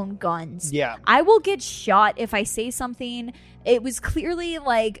 100% own guns. Yeah. I will get shot if I say something. It was clearly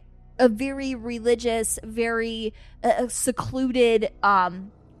like a very religious, very secluded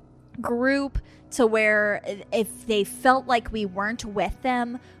group. to where if they felt like we weren't with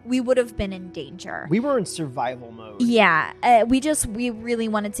them, we would have been in danger. We were in survival mode. Yeah. We really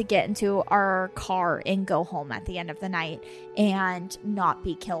wanted to get into our car and go home at the end of the night and not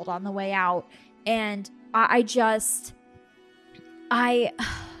be killed on the way out. And I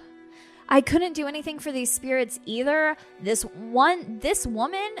couldn't do anything for these spirits either. This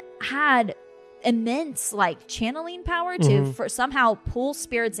woman had immense like channeling power to for somehow pull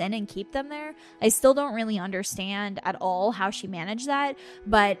spirits in and keep them there. I still don't really understand at all how she managed that,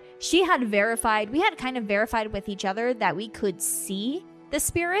 but we had kind of verified with each other that we could see the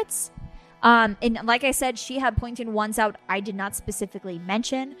spirits. And like I said, she had pointed ones out I did not specifically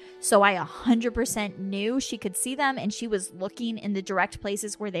mention, so I 100% knew she could see them, and she was looking in the direct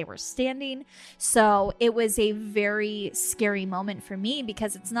places where they were standing. So it was a very scary moment for me,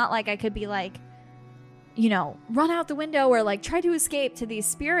 because it's not like I could be like, run out the window or like try to escape to these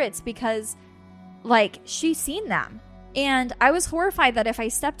spirits, because like she's seen them. And I was horrified that if I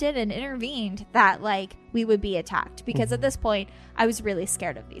stepped in and intervened, that like we would be attacked, because at this point I was really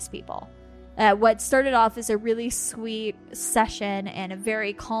scared of these people. What started off as a really sweet session and a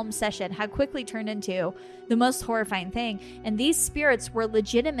very calm session had quickly turned into the most horrifying thing. And these spirits were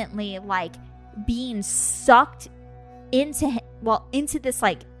legitimately like being sucked into this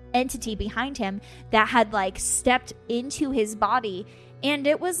like entity behind him that had like stepped into his body, and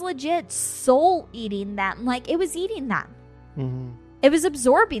it was legit soul eating them. Like it was eating them. It was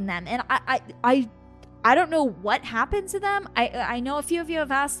absorbing them. And I don't know what happened to them. I know a few of you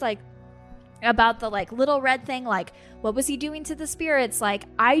have asked like about the like little red thing, like what was he doing to the spirits? Like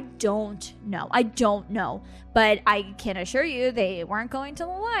I don't know, but I can assure you they weren't going to the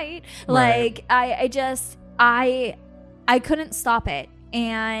light. Right. Like I couldn't stop it.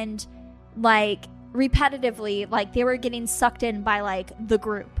 And like repetitively, like they were getting sucked in by like the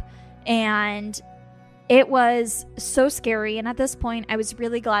group, and it was so scary. And at this point I was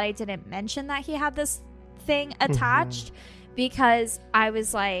really glad I didn't mention that he had this thing attached, because I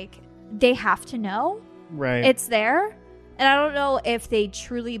was like, they have to know. Right. It's there. And I don't know if they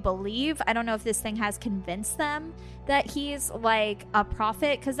truly believe. I don't know if this thing has convinced them that he's like a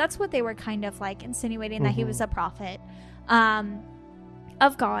prophet, because that's what they were kind of like insinuating, that he was a prophet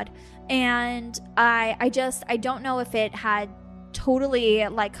of God. And I don't know if it had totally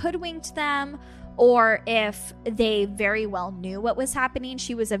like hoodwinked them, or if they very well knew what was happening.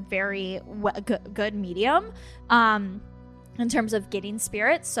 She was a very good medium in terms of getting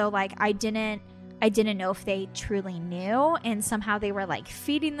spirits. So like I didn't know if they truly knew, and somehow they were like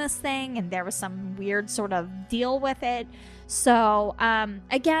feeding this thing, and there was some weird sort of deal with it. So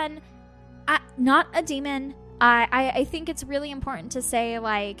again, not a demon. I think it's really important to say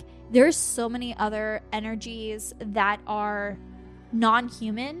like there's so many other energies that are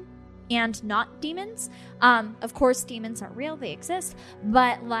non-human and not demons. Of course demons are real, they exist,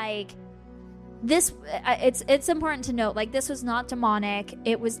 but like this, it's important to note, like this was not demonic.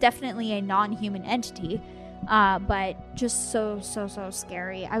 It was definitely a non-human entity, but just so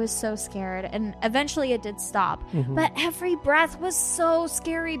scary. I was so scared, and eventually it did stop. But every breath was so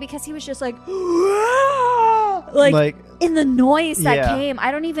scary, because he was just like like in the noise that came.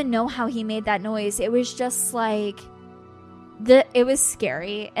 I don't even know how he made that noise. It was just like it was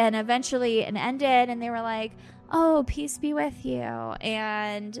scary. And eventually it ended, and they were like, "Oh, peace be with you,"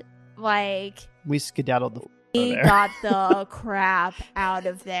 and like we skedaddled we got the crap out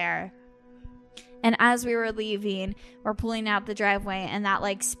of there. And as we were leaving, we're pulling out the driveway, and that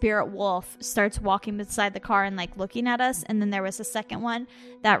like spirit wolf starts walking beside the car and like looking at us. And then there was a second one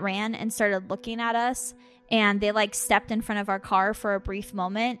that ran and started looking at us, and they like stepped in front of our car for a brief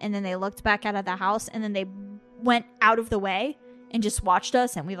moment, and then they looked back out of the house, and then they went out of the way and just watched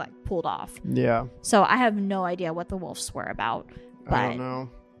us, and we like pulled off. Yeah. So I have no idea what the wolves were about. But I don't know.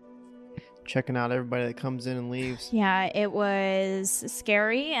 Checking out everybody that comes in and leaves. Yeah, it was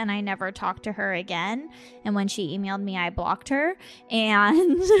scary, and I never talked to her again. And when she emailed me, I blocked her.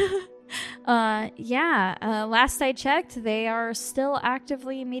 And last I checked, they are still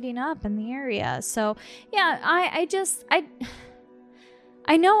actively meeting up in the area. So yeah, I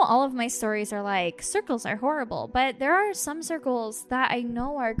know all of my stories are like, circles are horrible, but there are some circles that I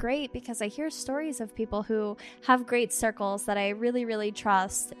know are great, because I hear stories of people who have great circles that I really, really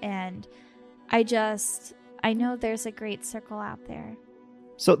trust. And I know there's a great circle out there.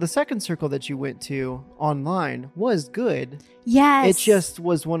 So the second circle that you went to online was good. Yes. It just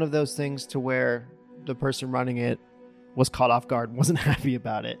was one of those things to where the person running it was caught off guard and wasn't happy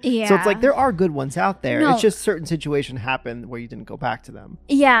about it. Yeah. So it's like there are good ones out there. No. It's just certain situations happened where you didn't go back to them.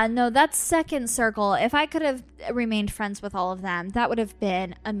 Yeah, no, that second circle, if I could have remained friends with all of them, that would have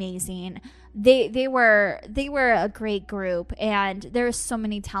been amazing. they were a great group, and there's so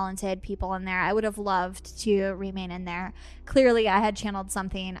many talented people in there. I would have loved to remain in there. Clearly, I had channeled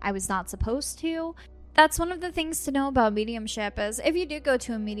something I was not supposed to. That's one of the things to know about mediumship is if you do go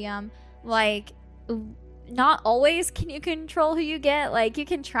to a medium, like, not always can you control who you get. Like, you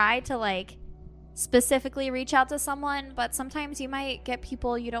can try to, like, specifically reach out to someone, but sometimes you might get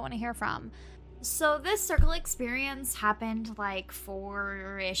people you don't want to hear from. So this circle experience happened like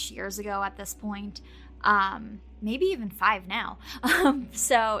 4-ish years ago at this point. Maybe even 5 now.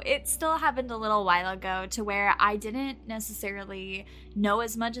 So it still happened a little while ago to where I didn't necessarily know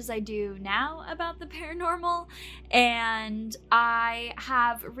as much as I do now about the paranormal. And I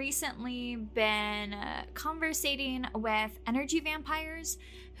have recently been conversating with energy vampires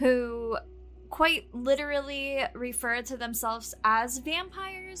who quite literally refer to themselves as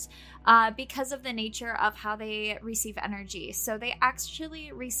vampires because of the nature of how they receive energy. So they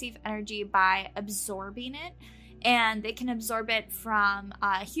actually receive energy by absorbing it, and they can absorb it from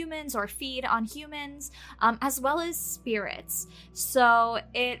humans or feed on humans, as well as spirits. So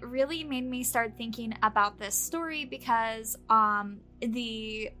it really made me start thinking about this story because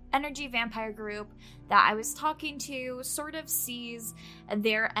the energy vampire group that I was talking to sort of sees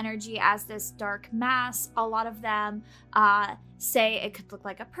their energy as this dark mass. A lot of them say it could look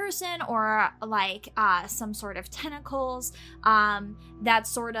like a person or like some sort of tentacles that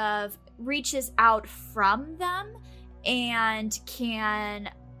sort of reaches out from them and can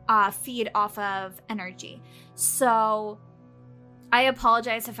feed off of energy. So I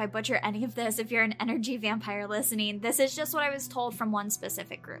apologize if I butcher any of this. If you're an energy vampire listening, this is just what I was told from one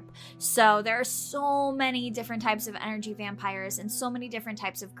specific group. So there are so many different types of energy vampires and so many different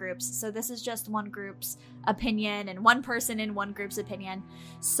types of groups. So this is just one group's opinion and one person in one group's opinion.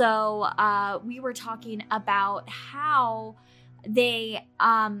 So we were talking about how they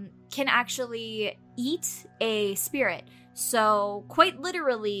can actually eat a spirit. So quite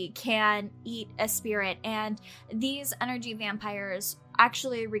literally can eat a spirit, and these energy vampires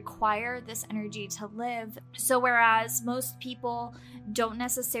actually require this energy to live. So whereas most people don't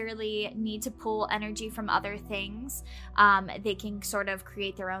necessarily need to pull energy from other things, they can sort of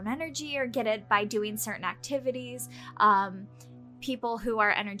create their own energy or get it by doing certain activities. People who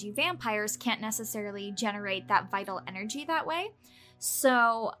are energy vampires can't necessarily generate that vital energy that way.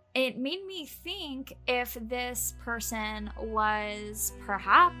 So it made me think if this person was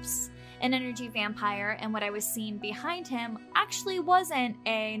perhaps an energy vampire and what I was seeing behind him actually wasn't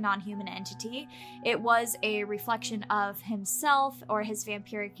a non-human entity. It was a reflection of himself or his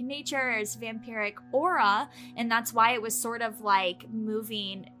vampiric nature or his vampiric aura, and that's why it was sort of like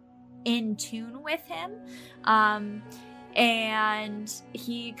moving in tune with him. And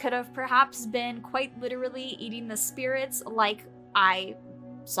he could have perhaps been quite literally eating the spirits like I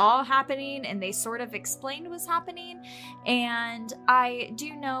saw happening and they sort of explained was happening. And I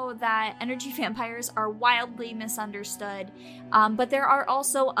do know that energy vampires are wildly misunderstood, but there are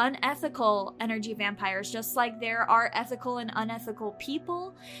also unethical energy vampires, just like there are ethical and unethical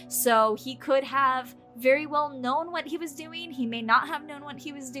people. So he could have very well known what he was doing. He may not have known what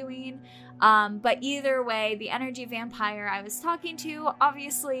he was doing. But either way, the energy vampire I was talking to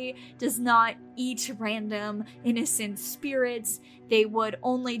obviously does not eat random innocent spirits. They would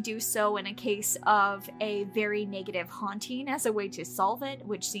only do so in a case of a very negative haunting as a way to solve it,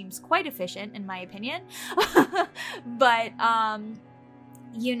 which seems quite efficient in my opinion. But,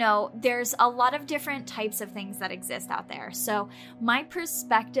 you know, there's a lot of different types of things that exist out there. So my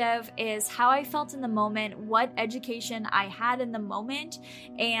perspective is how I felt in the moment, what education I had in the moment.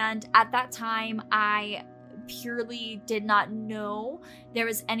 And at that time, I purely did not know there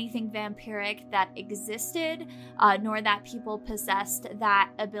was anything vampiric that existed, nor that people possessed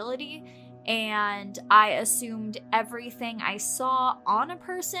that ability. And I assumed everything I saw on a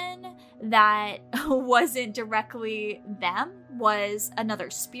person that wasn't directly them was another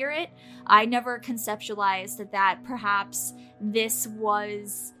spirit. I never conceptualized that perhaps this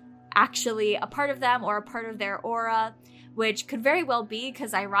was actually a part of them or a part of their aura, which could very well be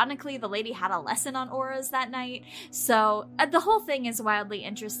because ironically the lady had a lesson on auras that night. So the whole thing is wildly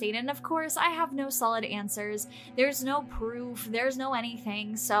interesting, and of course I have no solid answers. There's no proof, there's no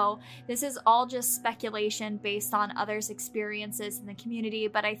anything, so this is all just speculation based on others' experiences in the community.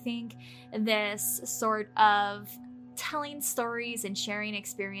 But I think this sort of telling stories and sharing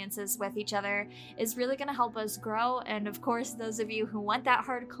experiences with each other is really going to help us grow. And of course, those of you who want that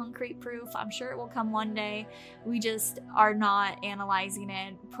hard concrete proof, I'm sure it will come one day. We just are not analyzing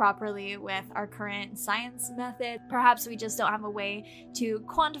it properly with our current science method. Perhaps we just don't have a way to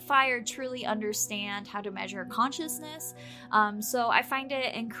quantify or truly understand how to measure consciousness. So I find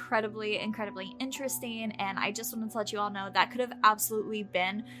it incredibly interesting, and I just wanted to let you all know that could have absolutely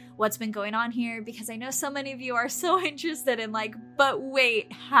been what's been going on here, because I know so many of you are so interested in like, but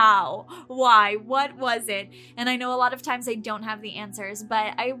wait, how, why, what was it? And I know a lot of times I don't have the answers,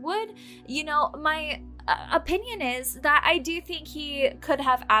 but I would, my opinion is that I do think he could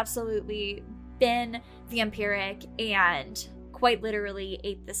have absolutely been the empiric and quite literally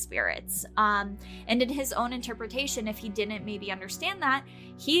ate the spirits. And in his own interpretation, if he didn't maybe understand that,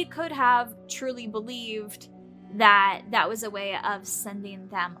 he could have truly believed that that was a way of sending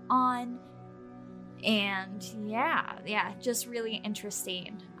them on. And yeah, just really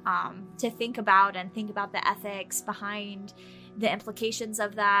interesting to think about the ethics behind the implications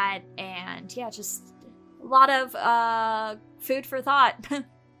of that. And yeah, just a lot of food for thought.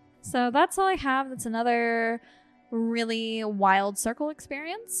 So that's all I have. That's another really wild circle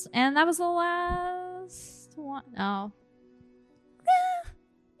experience. And that was the last one. Oh.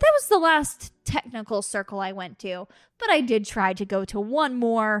 That was the last technical circle I went to, but I did try to go to one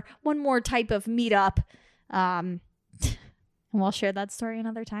more type of meetup. And we'll share that story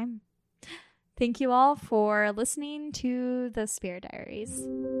another time. Thank you all for listening to the Spirit Diaries.